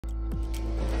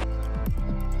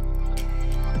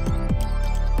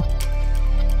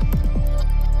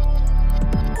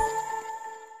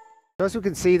As you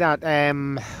can see that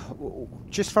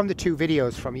just from the two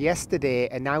videos from yesterday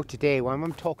and now today, when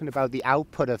I'm talking about the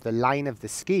output of the line of the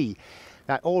ski,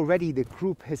 that already the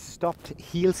group has stopped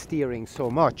heel steering so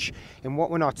much, and what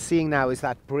we're not seeing now is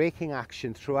that braking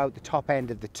action throughout the top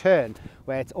end of the turn,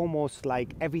 where it's almost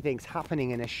like everything's happening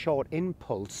in a short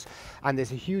impulse and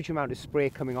there's a huge amount of spray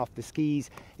coming off the skis.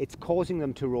 It's causing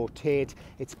them to rotate,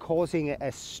 it's causing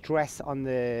a stress on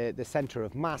the center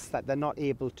of mass that they're not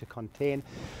able to contain.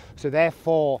 So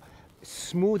therefore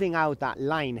smoothing out that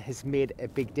line has made a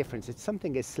big difference. It's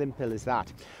something as simple as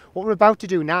that. What we're about to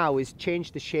do now is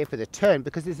change the shape of the turn,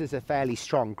 because this is a fairly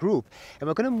strong group, and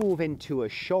we're going to move into a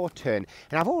short turn.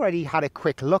 And I've already had a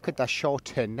quick look at that short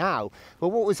turn now, but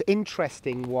what was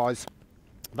interesting was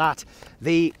that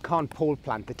they can't pole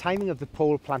plant. The timing of the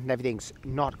pole plant and everything's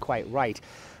not quite right.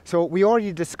 So we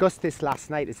already discussed this last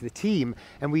night as the team,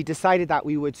 and we decided that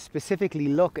we would specifically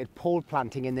look at pole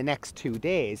planting in the next 2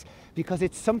 days, because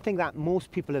it's something that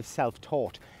most people have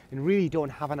self-taught and really don't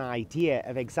have an idea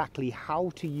of exactly how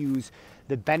to use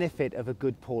the benefit of a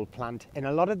good pole plant. And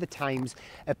a lot of the times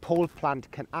a pole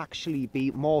plant can actually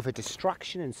be more of a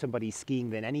distraction in somebody skiing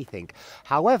than anything.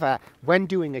 However, when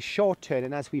doing a short turn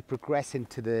and as we progress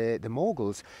into the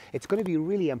moguls, it's going to be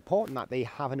really important that they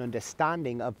have an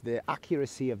understanding of the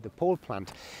accuracy of the pole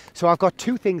plant. So I've got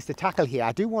two things to tackle here.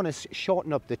 I do want to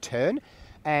shorten up the turn,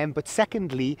 but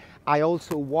secondly, I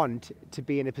also want to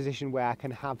be in a position where I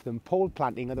can have them pole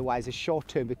planting. Otherwise, a short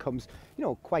turn becomes,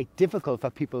 quite difficult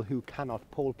for people who cannot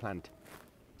pole plant.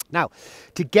 Now,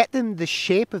 to get them the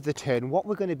shape of the turn, what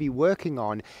we're going to be working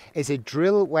on is a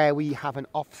drill where we have an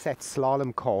offset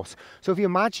slalom course. So if you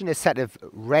imagine a set of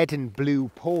red and blue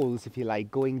poles, if you like,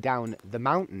 going down the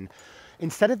mountain,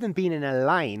 instead of them being in a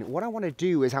line, what I want to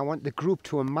do is I want the group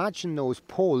to imagine those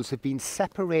poles have been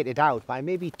separated out by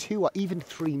maybe 2 or even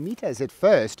 3 meters at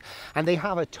first, and they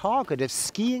have a target of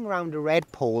skiing around a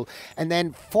red pole and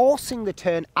then forcing the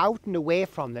turn out and away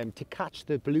from them to catch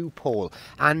the blue pole,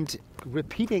 and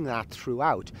repeating that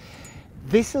throughout.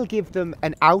 This will give them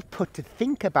an output to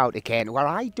think about again, where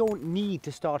I don't need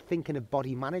to start thinking of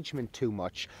body management too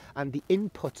much and the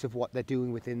inputs of what they're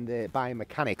doing within the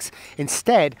biomechanics.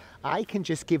 Instead, I can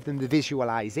just give them the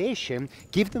visualization,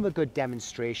 give them a good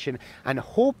demonstration, and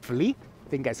hopefully,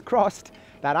 fingers crossed,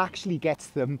 that actually gets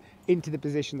them into the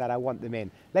position that I want them in.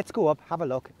 Let's go up, have a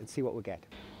look, and see what we get.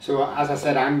 So as I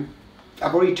said,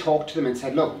 I've already talked to them and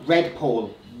said, look, red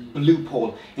pole, blue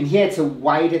pole, and here it's a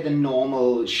wider than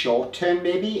normal short turn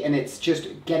maybe, and it's just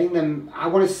getting them, I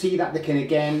want to see that they can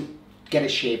again get a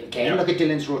shape again. Yeah. Look at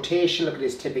Dylan's rotation, look at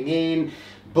his tipping in,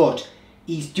 but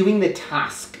he's doing the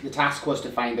task. The task was to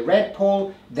find the red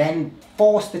pole, then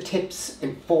force the tips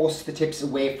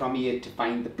away from you to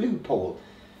find the blue pole.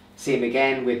 Same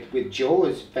again with Joe,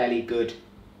 is fairly good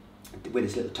with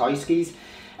his little toy skis.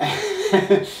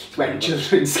 He's wearing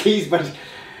children's skis, but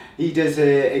he does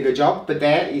a good job. But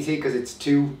there, you see, because it's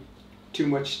too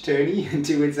much turny and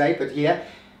too inside. But here,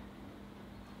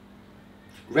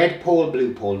 red pole,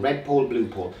 blue pole, red pole, blue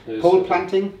pole. Yes. Pole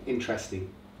planting,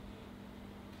 interesting.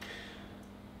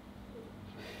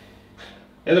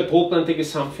 Yeah, the pole planting is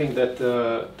something that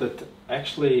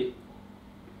actually,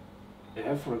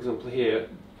 for example here,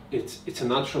 it's a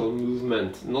natural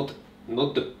movement, not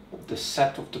the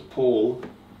set of the pole,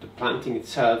 the planting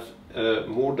itself,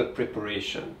 more the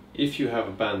preparation. If you have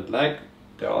a bent leg,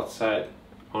 the outside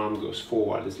arm goes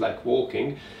forward. It's like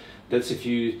walking. That's if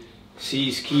you see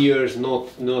skiers,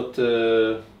 not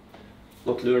learned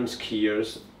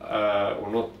skiers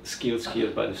or not skilled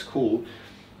skiers by the school,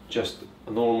 just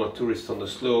a normal tourist on the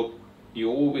slope. You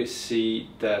always see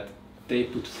that they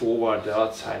put forward the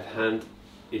outside hand.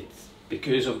 It's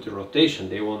because of the rotation.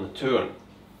 They want to turn,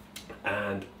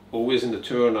 and always in the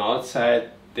turn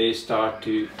outside they start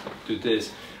to do this.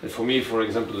 And for me, for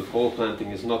example, the pole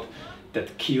planting is not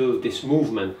that kill this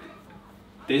movement.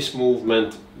 This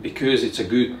movement, because it's a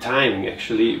good timing,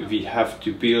 actually we have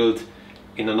to build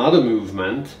in another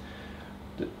movement,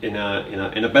 in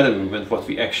a better movement, what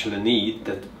we actually need,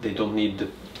 that they don't need to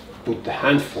put the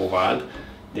hand forward,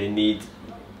 they need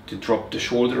to drop the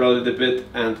shoulder a little bit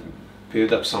and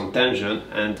build up some tension,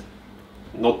 and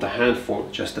not the hand for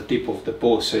just the tip of the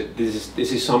pole. So this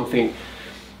is something.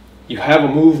 You have a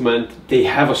movement, they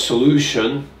have a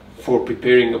solution for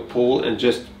preparing a pole, and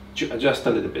just adjust a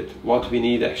little bit. What we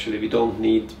need actually, we don't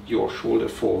need your shoulder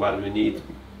forward, we need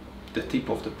the tip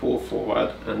of the pole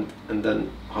forward, and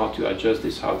then how to adjust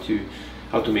this, how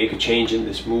to make a change in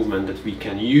this movement, that we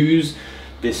can use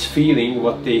this feeling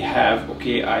what they have.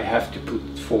 Okay, I have to put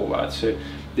it forward. So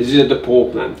this is the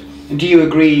pole plant. And do you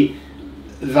agree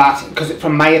that, because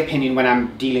from my opinion, when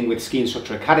I'm dealing with Ski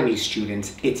Instructor Academy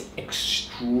students, it's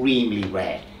extremely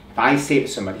rare. If I say to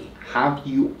somebody, have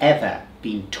you ever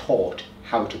been taught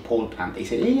how to pole plant? They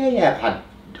say, yeah, I've had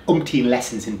umpteen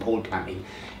lessons in pole planting.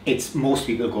 It's most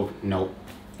people go, no,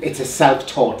 it's a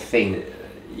self-taught thing.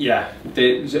 Yeah,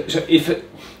 so if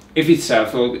it's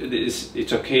self-taught,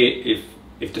 it's okay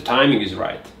if the timing is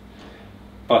right.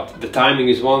 But the timing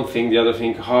is one thing, the other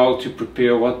thing, how to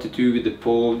prepare, what to do with the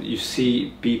pole. You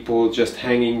see people just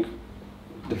hanging,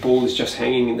 the pole is just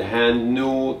hanging in the hand,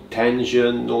 no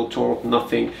tension, no torque,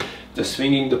 nothing. Just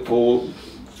swinging the pole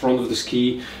front of the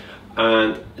ski,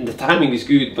 and the timing is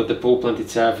good, but the pole plant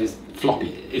itself is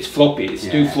floppy. It's floppy. It's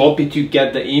too floppy to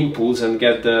get the impulse and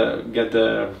get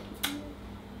the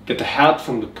help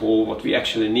from the pole, what we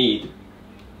actually need.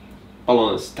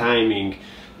 Balance, timing,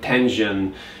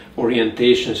 tension,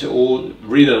 orientation, so all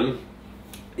rhythm,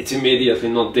 it's immediately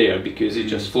not there because it's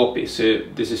just floppy. So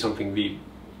this is something we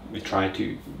try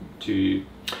to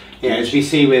as we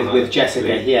see with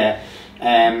Jessica here,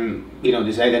 you know,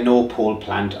 there's either no pole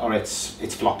plant or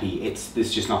it's floppy.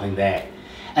 There's just nothing there.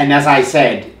 And as I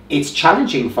said, it's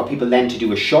challenging for people then to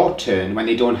do a short turn when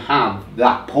they don't have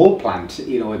that pole plant.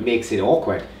 You know, it makes it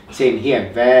awkward. Same here,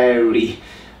 very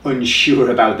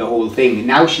unsure about the whole thing.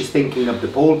 Now she's thinking of the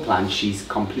pole plant, she's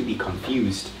completely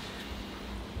confused.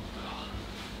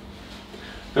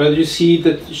 Well, you see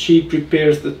that she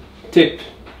prepares the tip,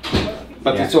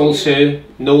 but it's also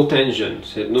no tension.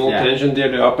 So no tension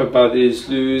there, the upper body is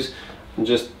loose, and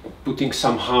just putting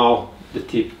somehow the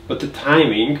tip. But the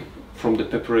timing from the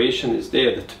preparation is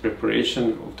there, that the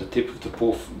preparation of the tip of the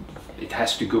pole, it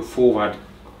has to go forward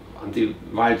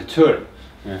while the turn.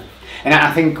 Yeah. And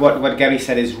I think what Geri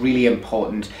said is really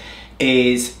important,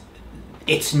 is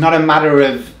it's not a matter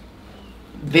of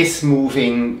this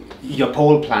moving your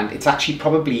pole plant. It's actually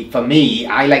probably, for me,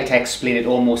 I like to explain it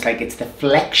almost like it's the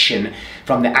flexion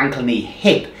from the ankle, knee,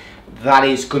 hip that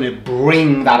is going to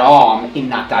bring that arm in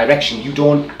that direction. You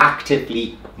don't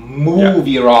actively move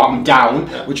your arm down,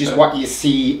 which is what you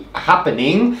see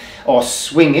happening, or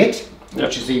swing it,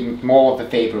 which is even more of the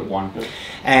favourite one.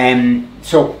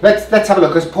 So let's have a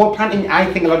look, because pole planting,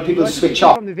 I think a lot of people switch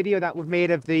off. From the video that we've made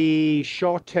of the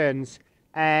short turns,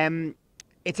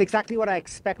 it's exactly what I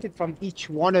expected from each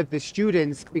one of the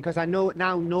students, because I now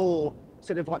know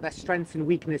sort of what their strengths and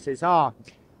weaknesses are.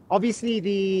 Obviously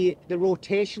the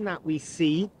rotation that we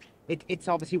see, it's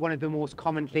obviously one of the most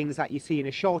common things that you see in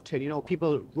a short turn, you know,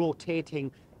 people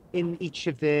rotating in each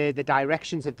of the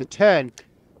directions of the turn.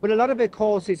 But a lot of it, of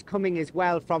course, is coming as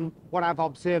well from what I've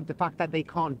observed, the fact that they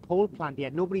can't pole plant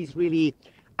yet. Nobody's really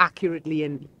accurately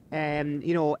and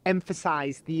you know,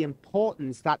 emphasized the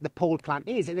importance that the pole plant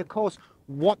is, and of course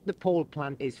what the pole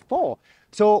plant is for.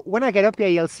 So when I get up there,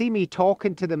 you'll see me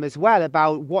talking to them as well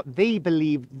about what they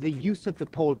believe the use of the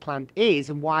pole plant is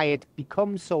and why it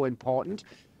becomes so important.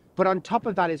 But on top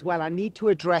of that as well, I need to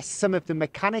address some of the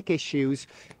mechanic issues.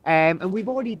 And we've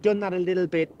already done that a little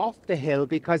bit off the hill,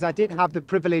 because I did have the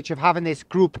privilege of having this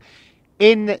group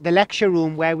in the lecture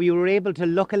room where we were able to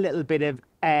look a little bit of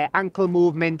ankle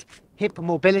movement, hip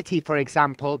mobility, for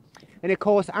example. And of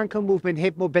course, ankle movement,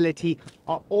 hip mobility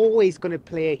are always going to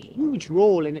play a huge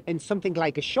role in something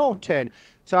like a short turn.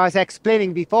 So I was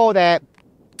explaining before there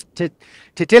to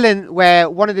Dylan, where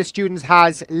one of the students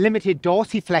has limited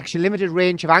dorsiflexion, limited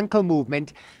range of ankle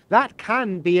movement, that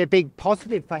can be a big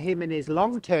positive for him in his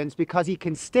long turns, because he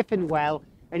can stiffen well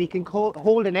and he can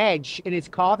hold an edge in his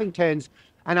carving turns,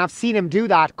 and I've seen him do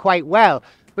that quite well.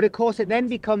 But of course it then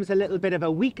becomes a little bit of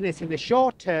a weakness in the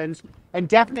short turns, and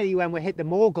definitely when we hit the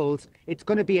moguls it's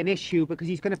going to be an issue, because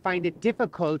he's going to find it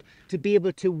difficult to be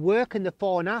able to work in the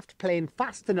fore and aft plane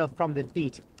fast enough from the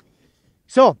feet.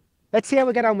 So let's see how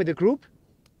we get on with the group.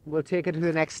 We'll take it to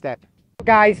the next step.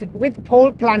 Guys, with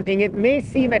pole planting, it may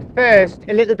seem at first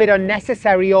a little bit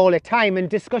unnecessary all the time, and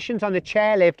discussions on the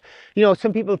chairlift, you know,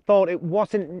 some people thought it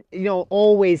wasn't, you know,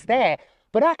 always there.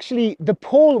 But actually the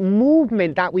pole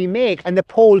movement that we make and the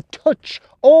pole touch,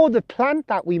 or the plant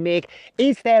that we make,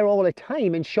 is there all the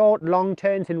time in short, long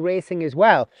turns and racing as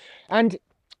well. And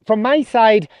from my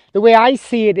side, the way I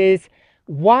see it is,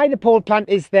 why the pole plant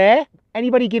is there.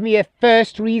 Anybody give me a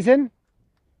first reason?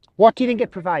 What do you think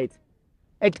it provides?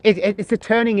 It's a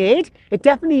turning aid. It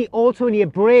definitely also in your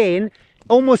brain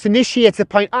almost initiates the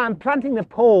point, oh, I'm planting the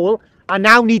pole, I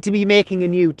now need to be making a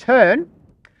new turn.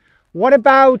 What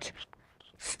about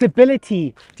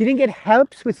stability? Do you think it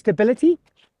helps with stability?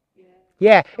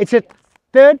 Yeah, it's a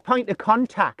third point of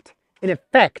contact in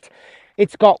effect.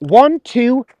 It's got 1,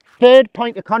 2, third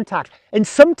point of contact. And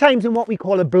sometimes in what we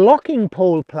call a blocking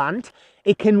pole plant,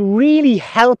 it can really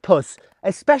help us,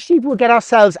 especially if we get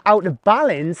ourselves out of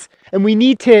balance and we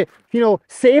need to,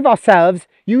 save ourselves.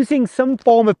 Using some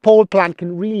form of pole plant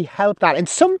can really help that. And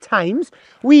sometimes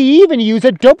we even use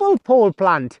a double pole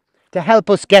plant to help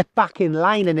us get back in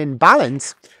line and in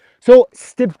balance. So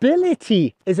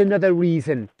stability is another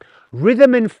reason.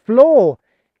 Rhythm and flow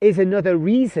is another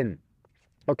reason.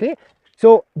 Okay,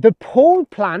 so the pole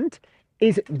plant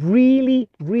is really,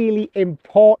 really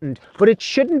important, but it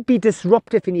shouldn't be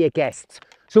disruptive in your guests.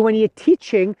 So when you're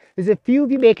teaching, there's a few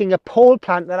of you making a pole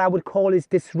plant that I would call is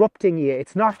disrupting you.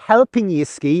 It's not helping you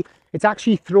ski, it's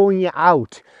actually throwing you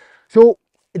out. So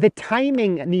the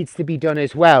timing needs to be done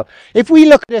as well. If we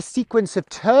look at a sequence of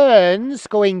turns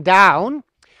going down,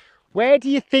 where do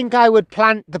you think I would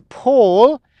plant the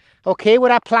pole? Okay,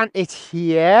 would I plant it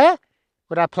here?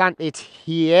 Would I plant it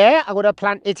here? Or would I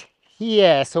plant it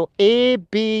here? So A,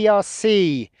 B, or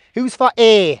C? Who's for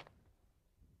A?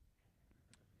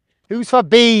 Who's for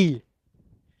B?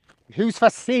 Who's for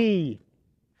C?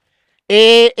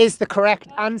 A is the correct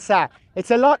answer.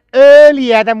 It's a lot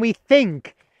earlier than we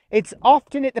think. It's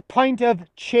often at the point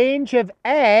of change of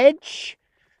edge,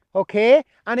 okay?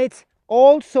 And it's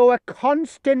also a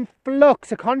constant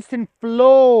flux, a constant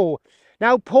flow.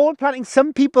 Now, pole planting,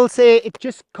 some people say it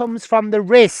just comes from the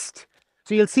wrist.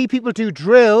 So you'll see people do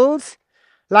drills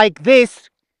like this,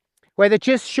 where they're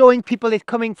just showing people it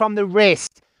coming from the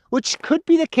wrist, which could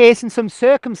be the case in some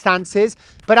circumstances,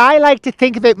 but I like to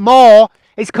think of it more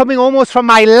as coming almost from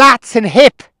my lats and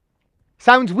hip.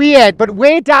 Sounds weird, but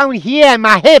way down here in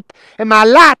my hip, in my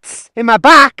lats, in my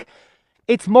back,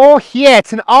 it's more here.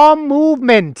 It's an arm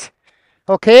movement,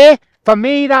 okay? For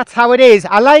me, that's how it is.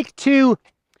 I like to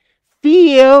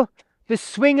feel the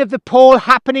swing of the pole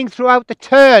happening throughout the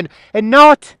turn and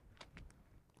not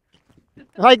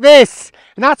like this.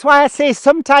 And that's why I say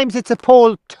sometimes it's a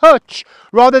pole touch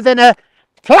rather than a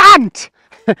plant.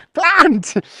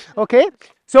 Plant. Okay,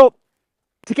 so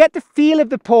to get the feel of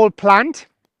the pole plant,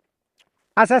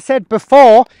 as I said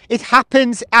before, it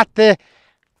happens at the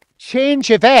change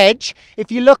of edge.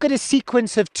 If you look at a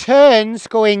sequence of turns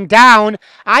going down,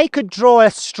 I could draw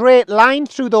a straight line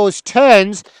through those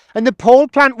turns and the pole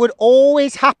plant would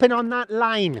always happen on that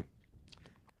line.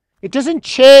 It doesn't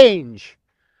change.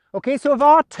 Okay, so if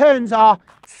our turns are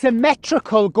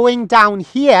symmetrical going down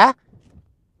here,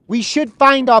 we should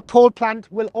find our pole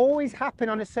plant will always happen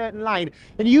on a certain line.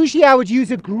 And usually I would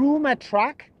use a groomer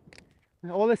track.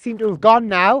 All they seem to have gone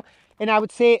now. And I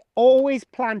would say always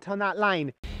plant on that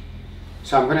line.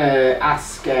 So I'm going to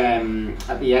ask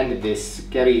at the end of this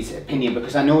Geri's opinion,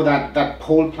 because I know that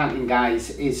pole planting, guys,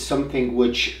 is something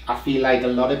which I feel like a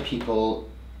lot of people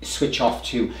switch off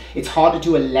to. It's hard to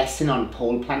do a lesson on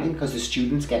pole planting because the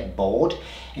students get bored,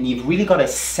 and you've really got to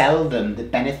sell them the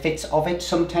benefits of it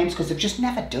sometimes because they've just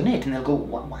never done it and they'll go,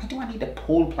 why do I need a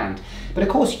pole plant? But of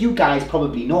course you guys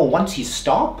probably know once you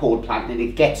start pole planting and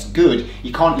it gets good,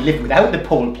 you can't live without the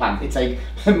pole plant. It's like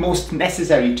the most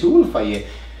necessary tool for you.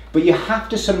 But you have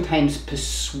to sometimes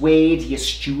persuade your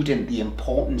student the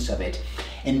importance of it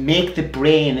and make the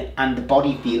brain and the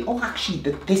body feel, oh, actually,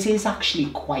 this is actually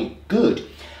quite good.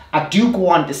 I do go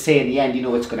on to say in the end,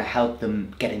 it's going to help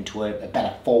them get into a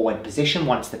better forward position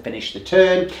once they finish the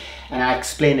turn. And I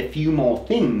explain a few more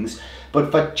things.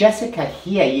 But for Jessica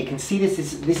here, you can see this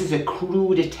is a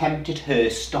crude attempt at her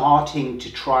starting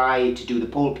to try to do the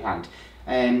pole plant.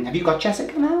 Have you got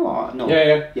Jessica now or no?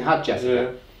 Yeah. You had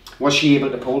Jessica. Yeah. Was she able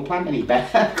to pole plant any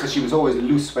better? Because she was always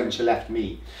loose when she left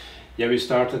me. Yeah, we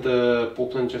started the pole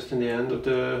plant just in the end of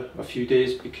a few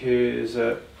days because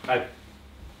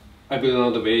I've been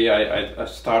on the way. I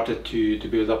started to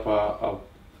build up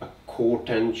a core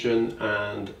tension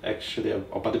and actually a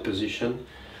body position,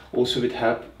 also with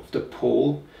help of the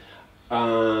pole.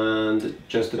 And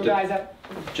just in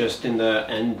the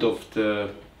end of the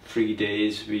 3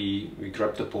 days, we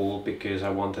grabbed the pole because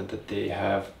I wanted that they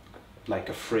have like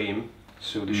a frame,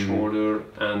 so the shoulder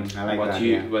and like what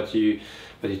you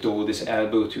told, this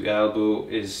elbow to elbow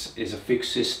is a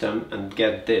fixed system, and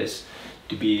get this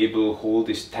to be able to hold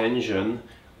this tension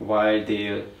while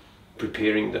they're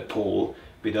preparing the pole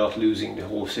without losing the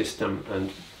whole system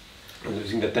and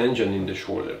losing the tension in the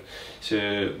shoulder.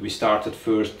 So we started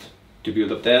first to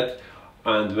build up that,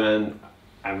 and when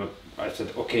I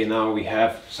said, okay, now we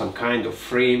have some kind of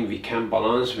frame, we can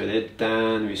balance with it,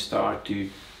 then we start to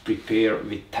prepare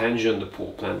with tension the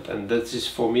pole plant. And that is,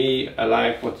 for me, I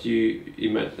like what you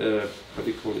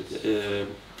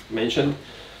mentioned,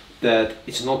 that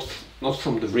it's not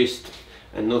from the wrist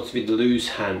and not with the loose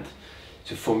hand.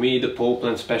 So for me, the pole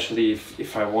plant, especially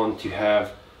if I want to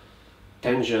have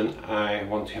tension, I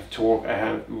want to have torque,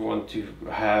 want to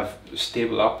have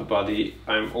stable upper body.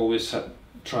 I'm always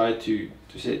try to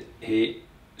say, hey,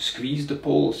 squeeze the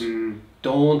poles.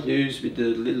 Don't lose with the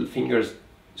little fingers.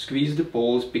 Squeeze the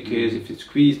poles, because if it's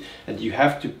squeezed and you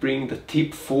have to bring the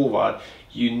tip forward,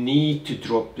 you need to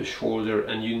drop the shoulder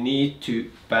and you need to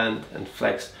bend and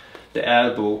flex the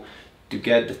elbow to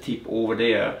get the tip over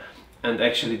there. And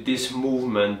actually this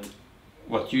movement,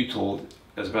 what you told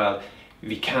as well,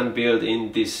 we can build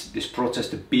in this process,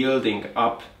 the building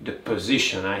up the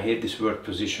position. I hate this word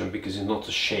position because it's not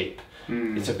a shape.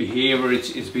 It's a behavior.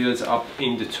 It builds up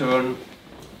in the turn.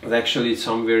 But actually it's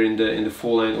somewhere in the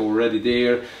fall line already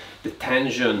there. The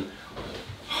tension,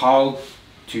 how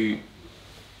to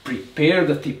prepare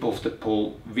the tip of the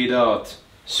pole without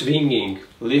swinging,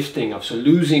 lifting up, so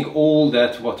losing all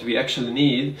that what we actually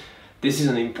need. This is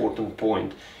an important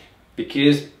point,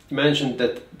 because you mentioned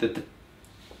that the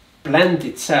plant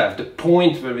itself, the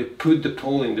point where we put the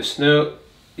pole in the snow,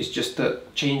 is just to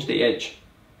change the edge.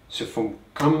 So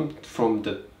come from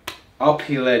the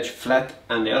uphill edge flat,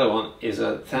 and the other one is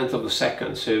 1/10 of a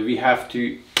second. So we have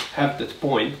to have that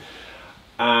point,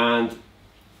 and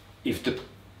if the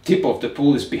tip of the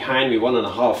pole is behind me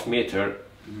 1.5 meters,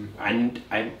 and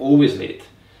I'm always late.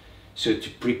 So to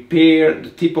prepare,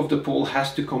 the tip of the pole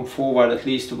has to come forward at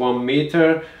least 1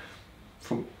 meter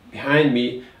from behind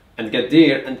me and get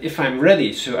there. And if I'm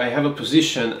ready, so I have a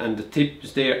position and the tip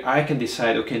is there, I can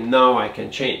decide, okay, now I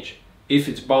can change. If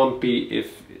it's bumpy, if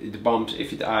it bumps,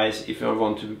 if it ice, if I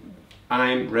want to,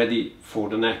 I'm ready for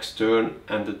the next turn,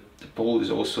 and the pole is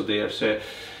also there.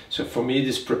 So for me,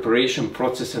 this preparation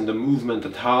process and the movement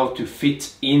and how to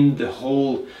fit in the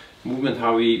whole movement,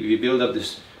 how we build up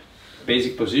this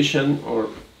basic position, or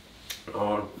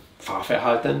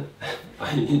Fahrverhalten.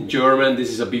 In German, this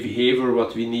is a behavior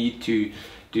what we need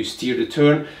to steer the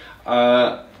turn.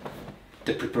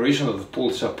 The preparation of the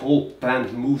pole, so a pole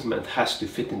plant movement has to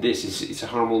fit in this. It's a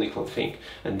harmonical thing,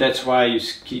 and that's why you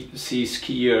see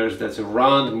skiers, that's a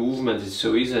round movement. It's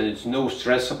so easy, and it's no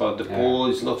stress about the pole.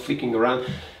 It's not flicking around,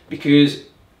 because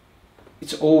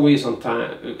it's always on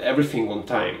time, everything on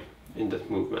time in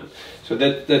that movement. So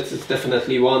that's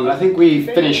definitely one. I think we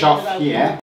finish off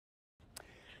here.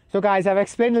 So guys, I've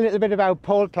explained a little bit about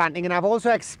pole planting, and I've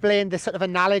also explained the sort of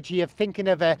analogy of thinking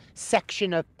of a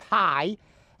section of pie,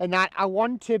 and that I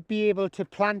want to be able to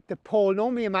plant the pole.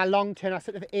 Normally in my long turn, I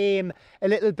sort of aim a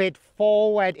little bit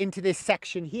forward into this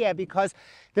section here, because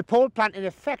the pole plant in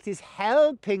effect is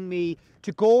helping me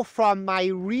to go from my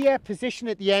rear position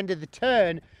at the end of the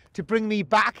turn to bring me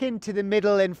back into the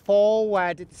middle and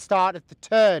forward at the start of the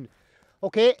turn.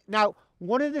 Okay, now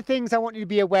one of the things I want you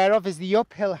to be aware of is the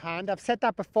uphill hand. I've said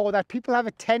that before, that people have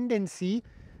a tendency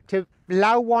to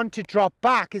allow one to drop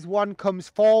back as one comes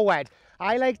forward.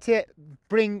 I like to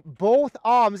bring both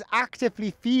arms,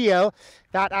 actively feel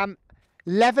that I'm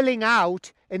leveling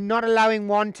out and not allowing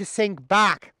one to sink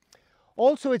back.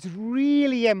 Also, it's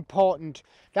really important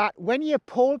that when you're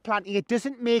pole planting, it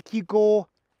doesn't make you go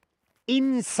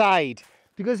inside,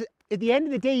 because at the end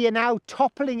of the day, you're now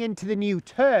toppling into the new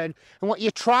turn, and what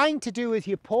you're trying to do with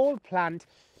your pole plant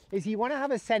is you want to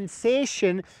have a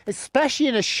sensation, especially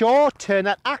in a short turn,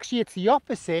 that actually it's the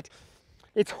opposite.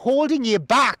 It's holding you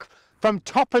back from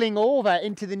toppling over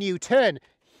into the new turn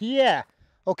here,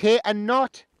 okay, and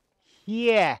not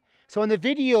here. So on the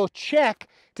video, check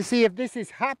to see if this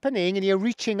is happening and you're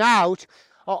reaching out,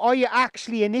 or are you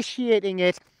actually initiating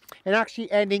it and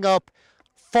actually ending up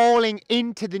falling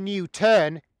into the new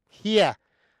turn here.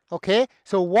 Okay,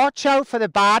 so watch out for the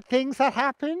bad things that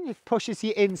happen. It pushes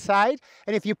you inside,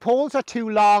 and if your poles are too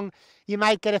long, you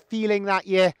might get a feeling that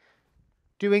you're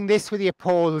doing this with your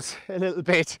poles a little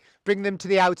bit. Bring them to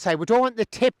the outside. We don't want the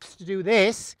tips to do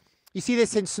this. You see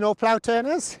this in snowplow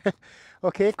turners?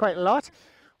 Okay, quite a lot.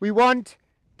 We want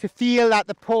to feel that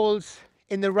the pole's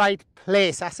in the right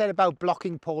place. I said about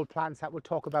blocking pole plants, that we'll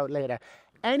talk about later.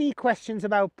 Any questions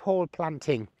about pole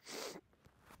planting?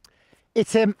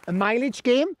 It's a mileage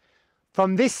game.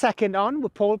 From this second on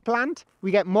with pole plant,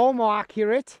 we get more and more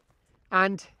accurate,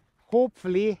 and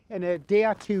hopefully in a day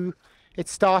or two, it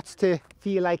starts to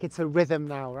feel like it's a rhythm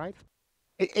now, right?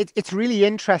 It's really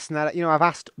interesting that, you know, I've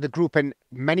asked the group and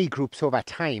many groups over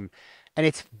time, and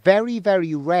it's very,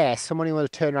 very rare someone will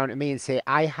turn around to me and say,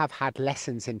 I have had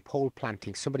lessons in pole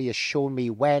planting. Somebody has shown me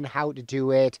when, how to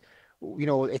do it, you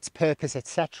know, its purpose,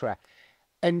 etc.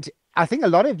 And I think a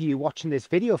lot of you watching this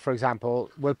video, for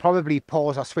example, will probably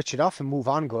pause or switch it off and move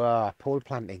on, go, ah, pole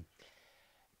planting.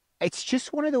 It's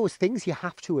just one of those things you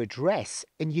have to address,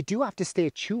 and you do have to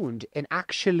stay tuned and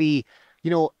actually,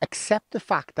 you know, accept the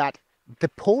fact that the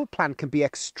pole plant can be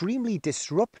extremely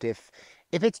disruptive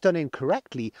if it's done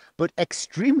incorrectly, but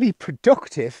extremely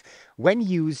productive when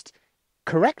used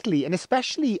correctly, and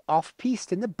especially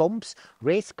off-piste in the bumps,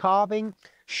 race carving,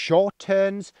 short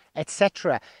turns,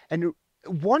 etc. And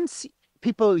once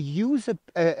people use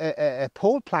a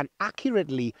pole plant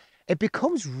accurately, it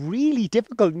becomes really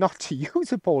difficult not to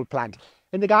use a pole plant.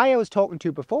 And the guy I was talking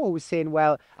to before was saying,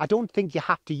 well, I don't think you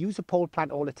have to use a pole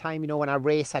plant all the time. You know, when I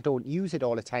race, I don't use it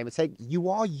all the time. It's like you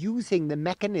are using the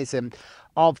mechanism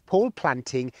of pole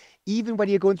planting, even when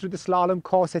you're going through the slalom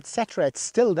course, etc. It's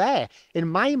still there. In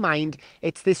my mind,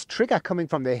 it's this trigger coming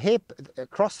from the hip,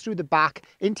 across through the back,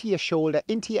 into your shoulder,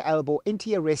 into your elbow, into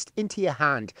your wrist, into your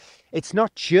hand. It's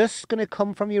not just going to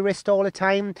come from your wrist all the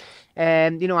time.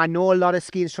 You know, I know a lot of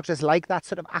ski instructors like that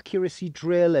sort of accuracy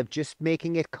drill of just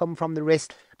making it come from the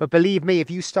wrist. But believe me,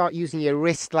 if you start using your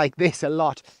wrist like this a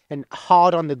lot and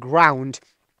hard on the ground,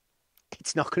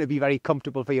 it's not going to be very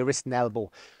comfortable for your wrist and elbow.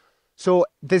 So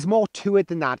there's more to it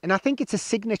than that. And I think it's a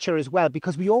signature as well,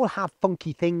 because we all have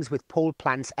funky things with pole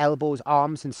plants, elbows,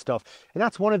 arms and stuff. And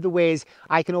that's one of the ways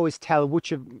I can always tell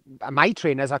which of my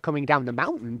trainers are coming down the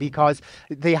mountain, because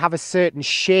they have a certain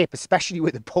shape, especially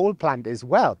with the pole plant as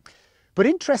well. But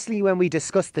interestingly, when we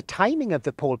discussed the timing of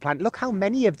the pole plant, look how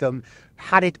many of them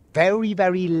had it very,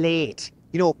 very late,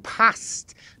 you know,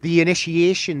 past the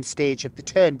initiation stage of the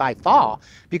turn by far,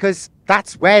 because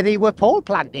that's where they were pole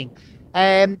planting.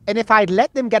 And if I'd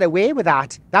let them get away with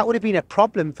that, that would have been a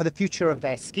problem for the future of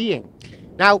their skiing.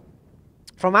 Now,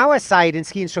 from our side in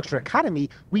Ski Instructor Academy,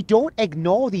 we don't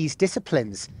ignore these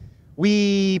disciplines.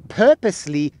 We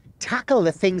purposely tackle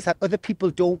the things that other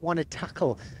people don't want to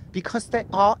tackle, because they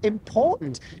are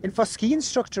important. And for ski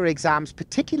instructor exams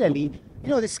particularly, you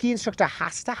know, the ski instructor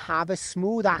has to have a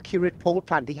smooth, accurate pole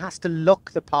plant. He has to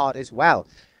look the part as well.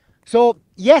 So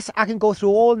yes, I can go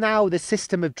through all now the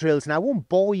system of drills, and I won't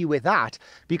bore you with that,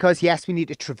 because yes, we need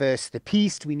to traverse the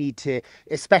piste. We need to,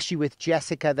 especially with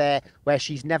Jessica there, where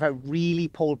she's never really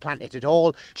pole planted at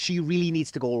all, she really needs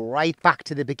to go right back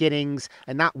to the beginnings,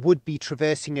 and that would be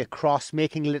traversing across,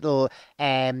 making little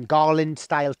garland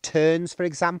style turns, for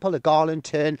example, a garland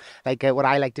turn, like what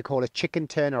I like to call a chicken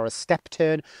turn or a step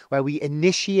turn, where we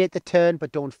initiate the turn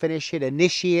but don't finish it,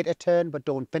 initiate a turn but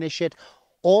don't finish it.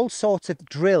 All sorts of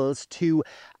drills to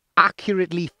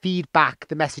accurately feed back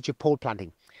the message of pole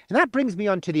planting. And that brings me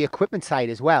on to the equipment side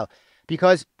as well,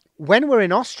 because when we're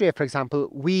in Austria, for example,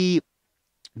 we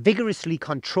vigorously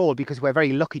control, because we're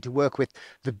very lucky to work with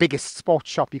the biggest sports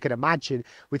shop you can imagine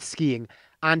with skiing,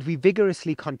 and we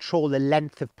vigorously control the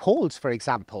length of poles, for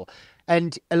example.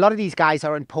 And a lot of these guys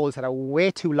are on poles that are way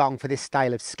too long for this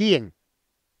style of skiing.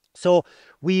 So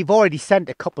we've already sent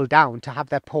a couple down to have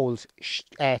their poles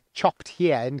chopped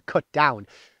here and cut down.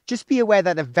 Just be aware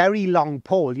that a very long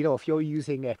pole, you know, if you're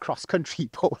using a cross-country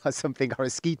pole or something, or a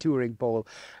ski touring pole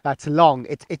that's long,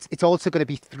 it's also going to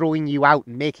be throwing you out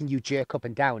and making you jerk up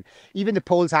and down. Even the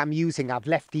poles I'm using, I've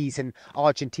left these in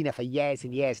Argentina for years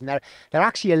and years, and they're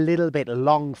actually a little bit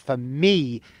long for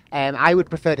me. I would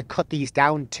prefer to cut these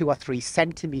down 2 or 3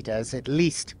 centimeters at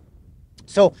least.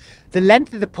 So the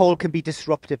length of the pole can be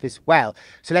disruptive as well.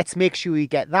 So let's make sure we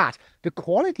get that. The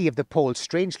quality of the pole,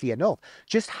 strangely enough,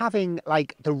 just having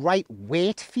like the right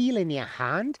weight feel in your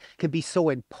hand can be so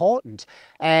important.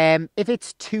 If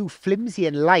it's too flimsy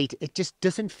and light, it just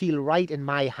doesn't feel right in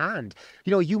my hand.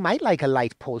 You know, you might like a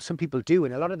light pole. Some people do.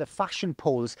 And a lot of the fashion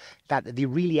poles, that the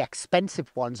really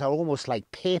expensive ones, are almost like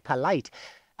paper light.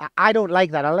 I don't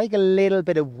like that. I like a little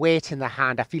bit of weight in the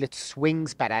hand. I feel it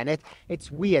swings better, and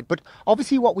it's weird. But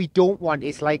obviously what we don't want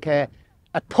is like a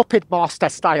puppet master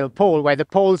style pole, where the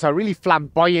poles are really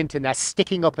flamboyant and they're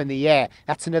sticking up in the air.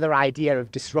 That's another idea of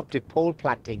disruptive pole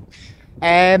planting.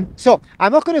 So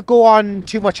I'm not going to go on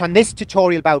too much on this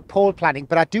tutorial about pole planting,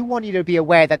 but I do want you to be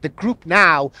aware that the group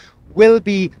now will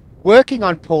be working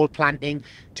on pole planting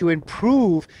to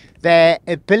improve their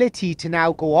ability to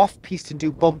now go off piste and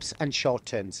do bumps and short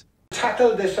turns.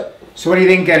 Tackle this. So what do you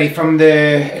think, Geri, from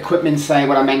the equipment side,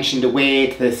 what I mentioned, the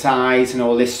weight, the size and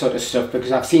all this sort of stuff?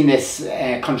 Because I've seen this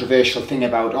controversial thing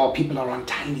about, oh, people are on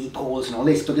tiny poles and all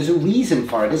this, but there's a reason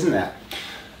for it, isn't there?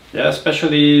 Yeah,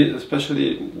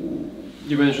 especially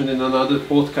you mentioned in another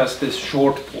podcast this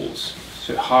short poles.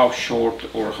 So how short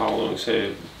or how long?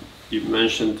 Say you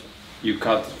mentioned you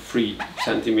cut 3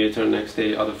 centimeters, next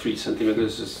day other 3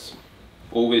 centimeters, is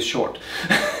always short.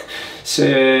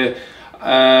 So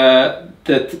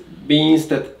that means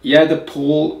that, yeah, the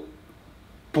pole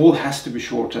has to be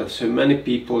shorter. So many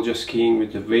people just skiing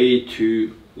with the way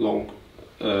too long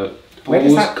poles. Where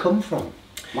does that come from?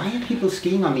 Why are people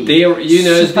skiing on these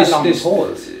super long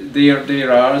poles?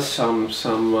 There are some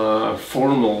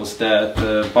formals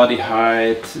that body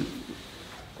height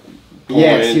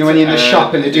Yes, you know when you're in the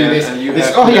shop and they do this, and you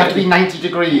have to be 90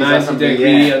 degrees 90 or something.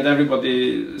 degree, Yeah. and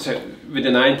everybody, so with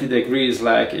the 90 degrees,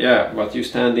 like, yeah, but you're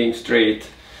standing straight,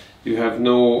 you have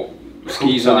no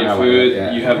skis on your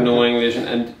foot, you have no English,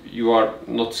 and you are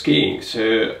not skiing.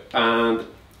 So, and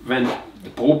when the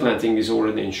pole planting is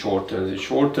already in short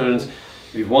turns,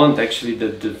 we want actually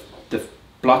that the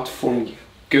platform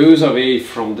goes away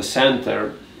from the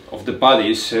center of the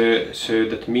body, so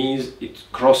that means it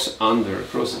crosses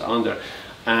under,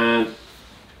 and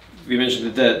we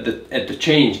mentioned that at the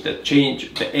change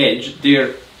the edge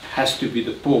there has to be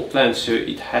the pole plant, so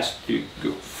it has to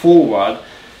go forward.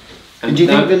 And do you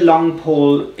think the long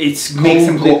pole makes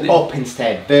them go up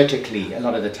instead, vertically, a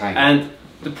lot of the time? And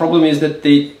the problem is that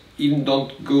they even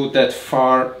don't go that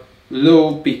far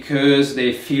low because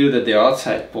they feel that the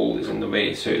outside pole is in the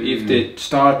way. So if they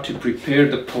start to prepare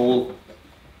the pole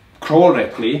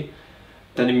correctly,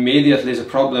 then immediately there's a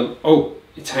problem. Oh,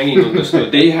 it's hanging on the snow.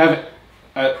 They have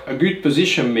a good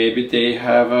position, maybe they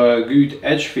have a good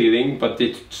edge feeling, but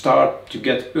they start to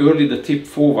get early the tip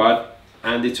forward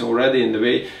and it's already in the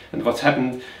way. And what's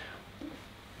happened,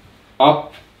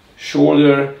 up,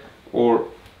 shoulder, or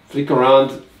flick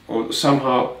around, or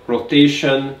somehow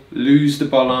rotation, lose the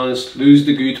balance, lose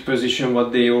the good position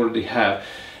what they already have.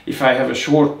 If I have a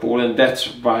short pole, and that's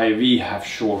why we have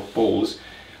short poles,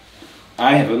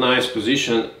 I have a nice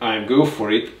position, I go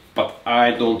for it, but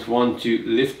I don't want to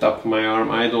lift up my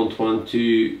arm, I don't want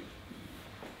to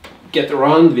get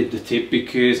around with the tip,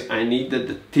 because I need that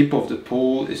the tip of the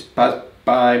pole is passed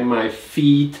by my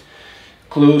feet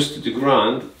close to the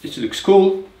ground. It looks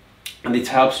cool and it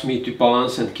helps me to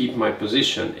balance and keep my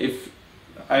position. If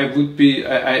I would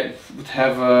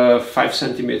have a 5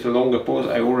 centimeter longer pole,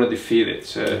 I already feel it.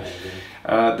 So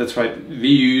that's why we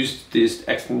used this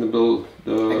extendable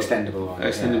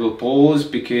poles,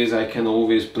 because I can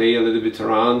always play a little bit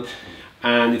around,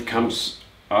 and it comes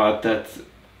out that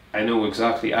I know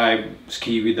exactly. I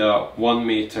ski with a 1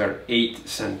 meter 8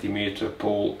 centimeter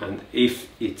pole, and if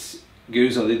it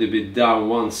goes a little bit down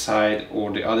one side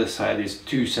or the other side is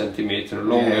 2 centimeter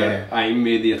longer, I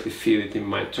immediately feel it in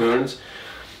my turns,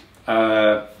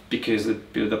 because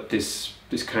it build up this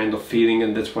kind of feeling,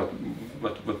 and that's what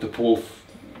the pole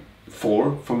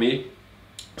for me.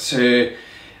 So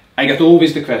I get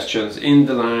always the questions in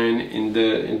the line, in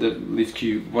the lift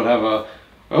queue, whatever.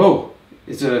 Oh,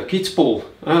 it's a kid's pole.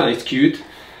 Ah, it's cute.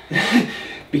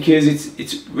 Because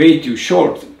it's way too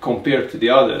short compared to the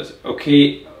others.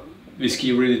 Okay, we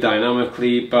ski really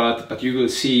dynamically, but you will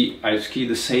see I ski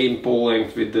the same pole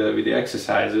length with the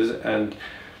exercises, and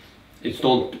it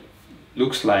don't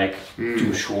looks like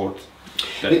too short.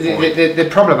 The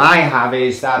problem I have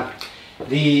is that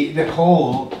the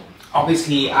pole,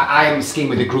 obviously I am skiing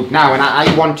with a group now, and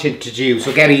I wanted to do,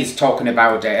 so Geri's talking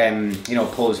about you know,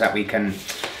 poles that we can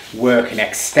work and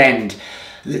extend.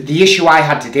 The issue I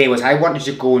had today was I wanted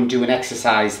to go and do an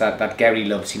exercise that Geri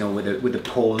loves, you know, with the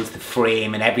poles, the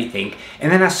frame and everything,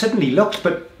 and then I suddenly looked,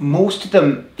 but most of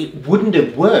them it wouldn't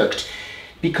have worked,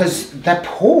 because the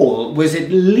pole was at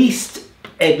least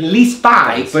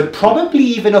 5, but probably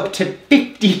even up to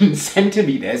 15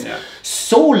 centimeters,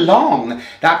 so long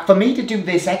that for me to do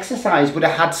this exercise would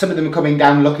have had some of them coming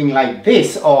down looking like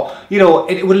this, or, you know,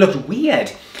 it would have looked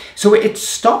weird. So it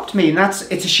stopped me, and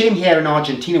it's a shame here in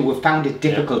Argentina we've found it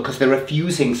difficult, because they're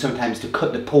refusing sometimes to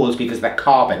cut the poles because they're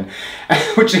carbon,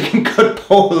 which they can cut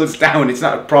poles down, it's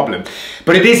not a problem.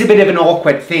 But it is a bit of an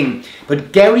awkward thing.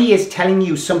 But Geri is telling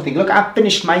you something. Look, I've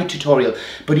finished my tutorial,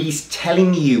 but he's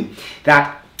telling you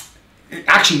that,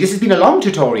 actually this has been a long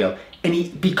tutorial,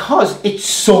 and because it's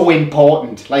so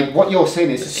important, like what you're saying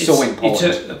is so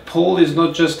important. A pole is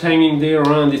not just hanging there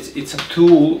around, it's a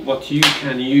tool what you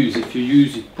can use. If you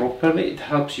use it properly, it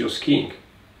helps your skiing.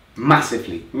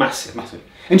 Massively. Massively.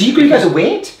 And do you agree with the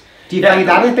weight? Do you find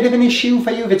that a bit of an issue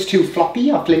for you if it's too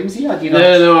floppy or flimsy, or do you not?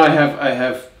 No, I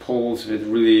have poles with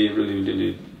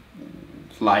really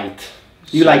light.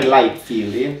 You like light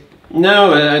feel, do you?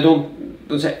 No, I don't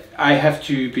say. I have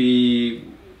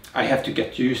to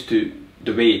get used to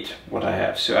the weight what I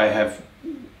have. So I have,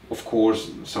 of course,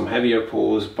 some heavier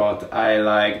poles, but I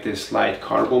like this light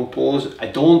carbon poles. I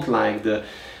don't like the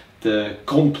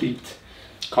complete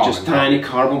tiny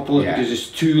carbon poles, because it's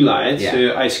too light.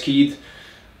 So I skied,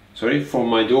 for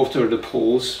my daughter, the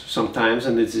poles sometimes,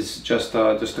 and it is just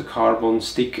a carbon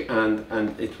stick, and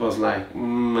it was like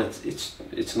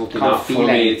it's not enough for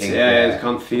me. I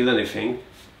can't feel anything.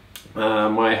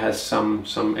 Mine has some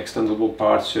extendable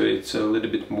parts, so it's a little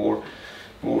bit more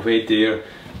weight there.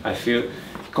 I feel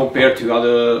compared to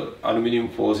other aluminium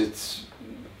poles, it's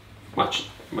much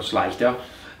lighter.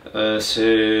 But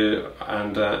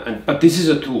this is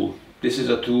a tool. this is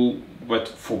a tool, but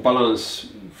for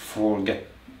balance, for get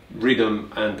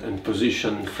rhythm and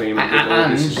position, frame.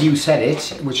 And you said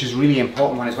it, which is really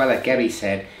important one as well, that Geri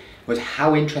said, was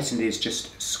how interesting it is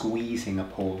just squeezing a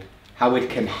pole. How it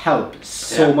can help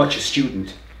so much a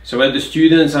student. So with the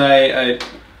students, it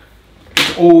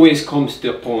always comes to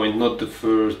a point, not the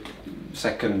first,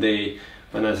 second day,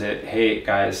 when I say, hey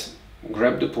guys,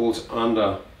 grab the poles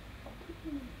under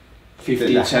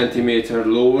 15 centimeter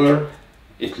lower.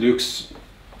 It looks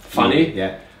funny,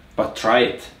 but try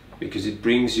it, because it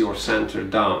brings your center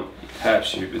down. It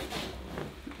helps you,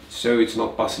 so it's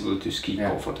not possible to ski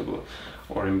comfortable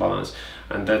or in balance.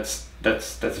 And that's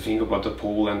the thing about the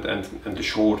pole and the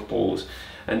short poles.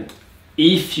 And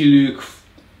if you look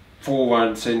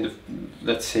forwards in the,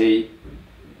 let's say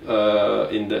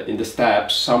in the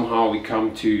steps, somehow we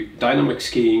come to dynamic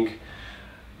skiing,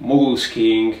 mogul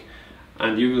skiing,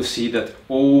 and you will see that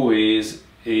always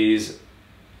is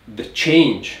the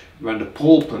change when the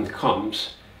pole plant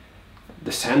comes,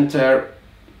 the center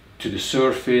to the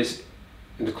surface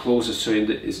in the closest, so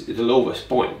is the lowest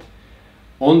point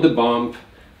on the bump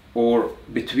or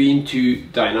between two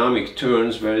dynamic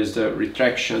turns, whereas the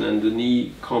retraction and the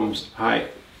knee comes high.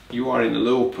 You are in a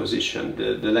low position.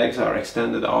 The legs are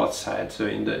extended outside, so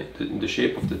in the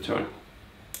shape of the turn.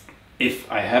 If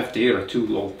I have there a too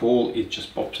low pole, it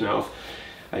just pops me off.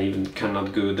 I even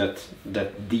cannot go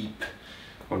that deep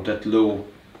or that low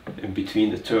in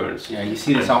between the turns. Yeah, you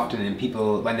see this often in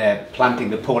people when they're planting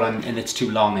the pole and it's too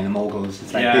long in the moguls.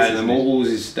 It's like this, in the moguls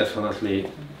is definitely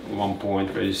one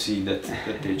point where you see that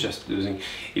they're just losing.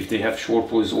 If they have short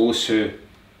poles also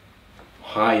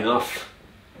high enough,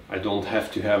 I don't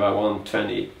have to have a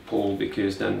 120 pole,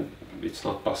 because then it's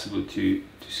not possible to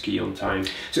ski on time.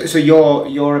 So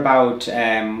you're about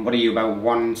what are you, about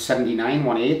 179,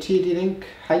 180? Do you think,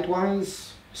 height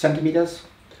wise, centimeters?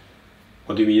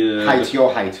 What do you mean? Height.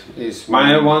 Your height is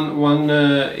my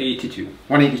 182.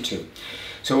 182.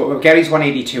 So Geri's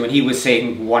 182, and he was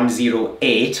saying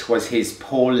 108 was his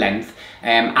pole length.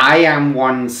 I am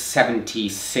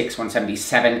 176,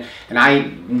 177, and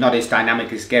I'm not as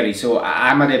dynamic as Geri, so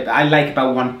I like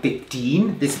about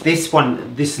 115.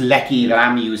 This lecky that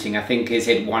I'm using, I think is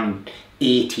at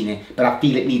 118, but I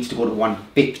feel it needs to go to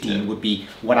 115 would be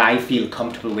what I feel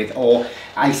comfortable with. Or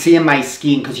I see in my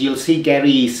skiing, because you'll see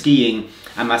Geri skiing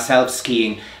and myself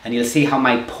skiing, and you'll see how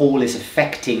my pole is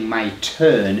affecting my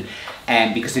turn,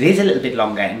 because it is a little bit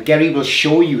longer, and Geri will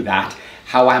show you that.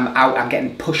 How I'm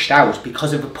getting pushed out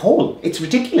because of a pole. It's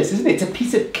ridiculous, isn't it? It's a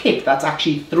piece of kit that's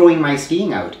actually throwing my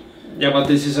skiing out. Yeah, but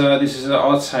this is an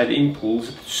outside impulse.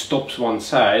 It stops one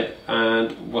side,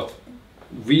 and what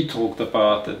we talked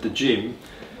about at the gym,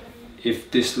 if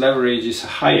this leverage is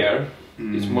higher,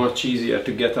 it's much easier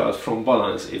to get out from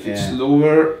balance. If it's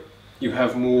lower, you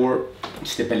have more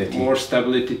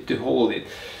stability to hold it.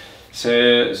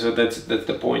 So that's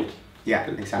the point. Yeah,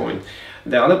 exactly.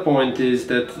 The other point is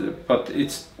that, but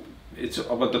it's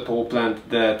about the pole plant,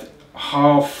 that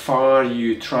how far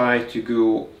you try to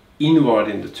go inward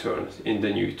in the turns, in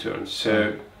the new turns.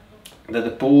 So that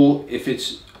the pole, if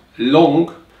it's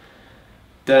long,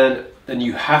 then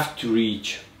you have to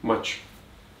reach much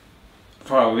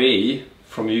far away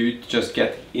from you to just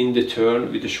get in the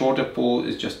turn. With the shorter pole,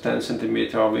 it's just 10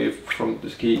 centimeters away from the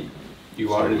ski.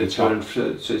 You are in the turn,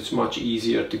 so it's much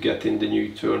easier to get in the new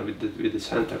turn with the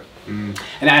center.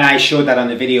 And I showed that on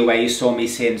the video where you saw me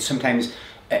saying sometimes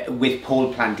with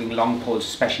pole planting, long poles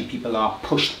especially, people are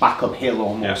pushed back uphill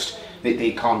almost.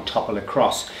 They can't topple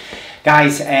across.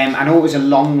 Guys, I know it was a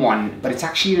long one, but it's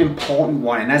actually an important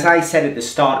one. And as I said at the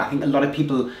start, I think a lot of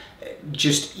people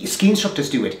ski instructors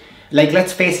do it. Like,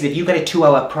 let's face it, if you get a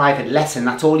 2-hour private lesson,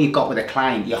 that's all you've got with a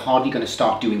client, you're hardly going to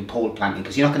start doing pole planting,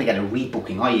 because you're not going to get a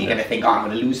rebooking, are you? You're going to think, oh, I'm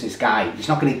going to lose this guy. He's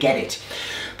not going to get it.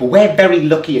 But we're very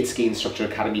lucky at Ski Instructor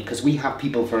Academy, because we have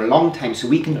people for a long time, so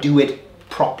we can do it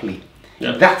properly.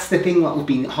 That's the thing that we've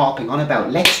been harping on about.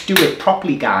 Let's do it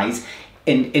properly, guys.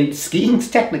 In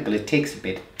skiing's technical, it takes a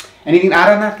bit. Anything to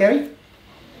add on that, Geri?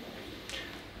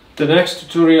 The next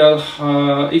tutorial,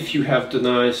 if you have the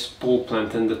nice pole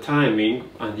plant and the timing,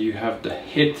 and you have the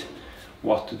hit,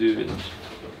 what to do with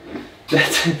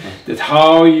it. That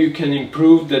how you can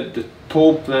improve that the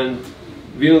pole plant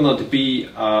will not be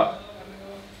a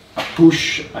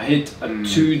push, a hit, a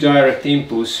too direct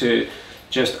impulse. So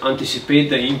just anticipate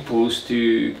the impulse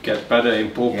to get better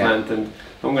in pole plant and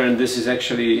longer. And this is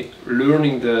actually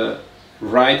learning the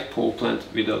right pole plant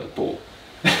without the pole.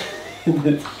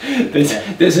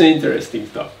 That's an interesting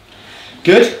stuff.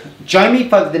 Good. Join me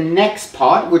for the next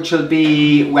part, which will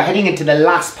be, we're heading into the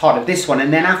last part of this one,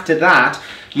 and then after that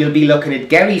you'll be looking at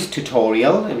Geri's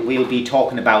tutorial and we'll be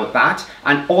talking about that.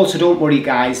 And also don't worry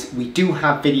guys, we do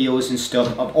have videos and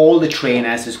stuff of all the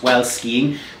trainers as well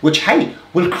skiing, which hey,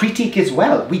 we'll critique as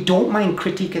well. We don't mind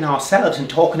critiquing ourselves and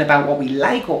talking about what we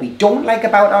like, what we don't like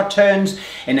about our turns,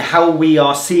 and how we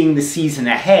are seeing the season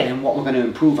ahead and what we're going to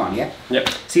improve on, yeah? Yep.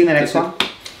 See you in the next one.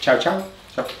 Ciao, ciao.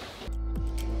 Ciao.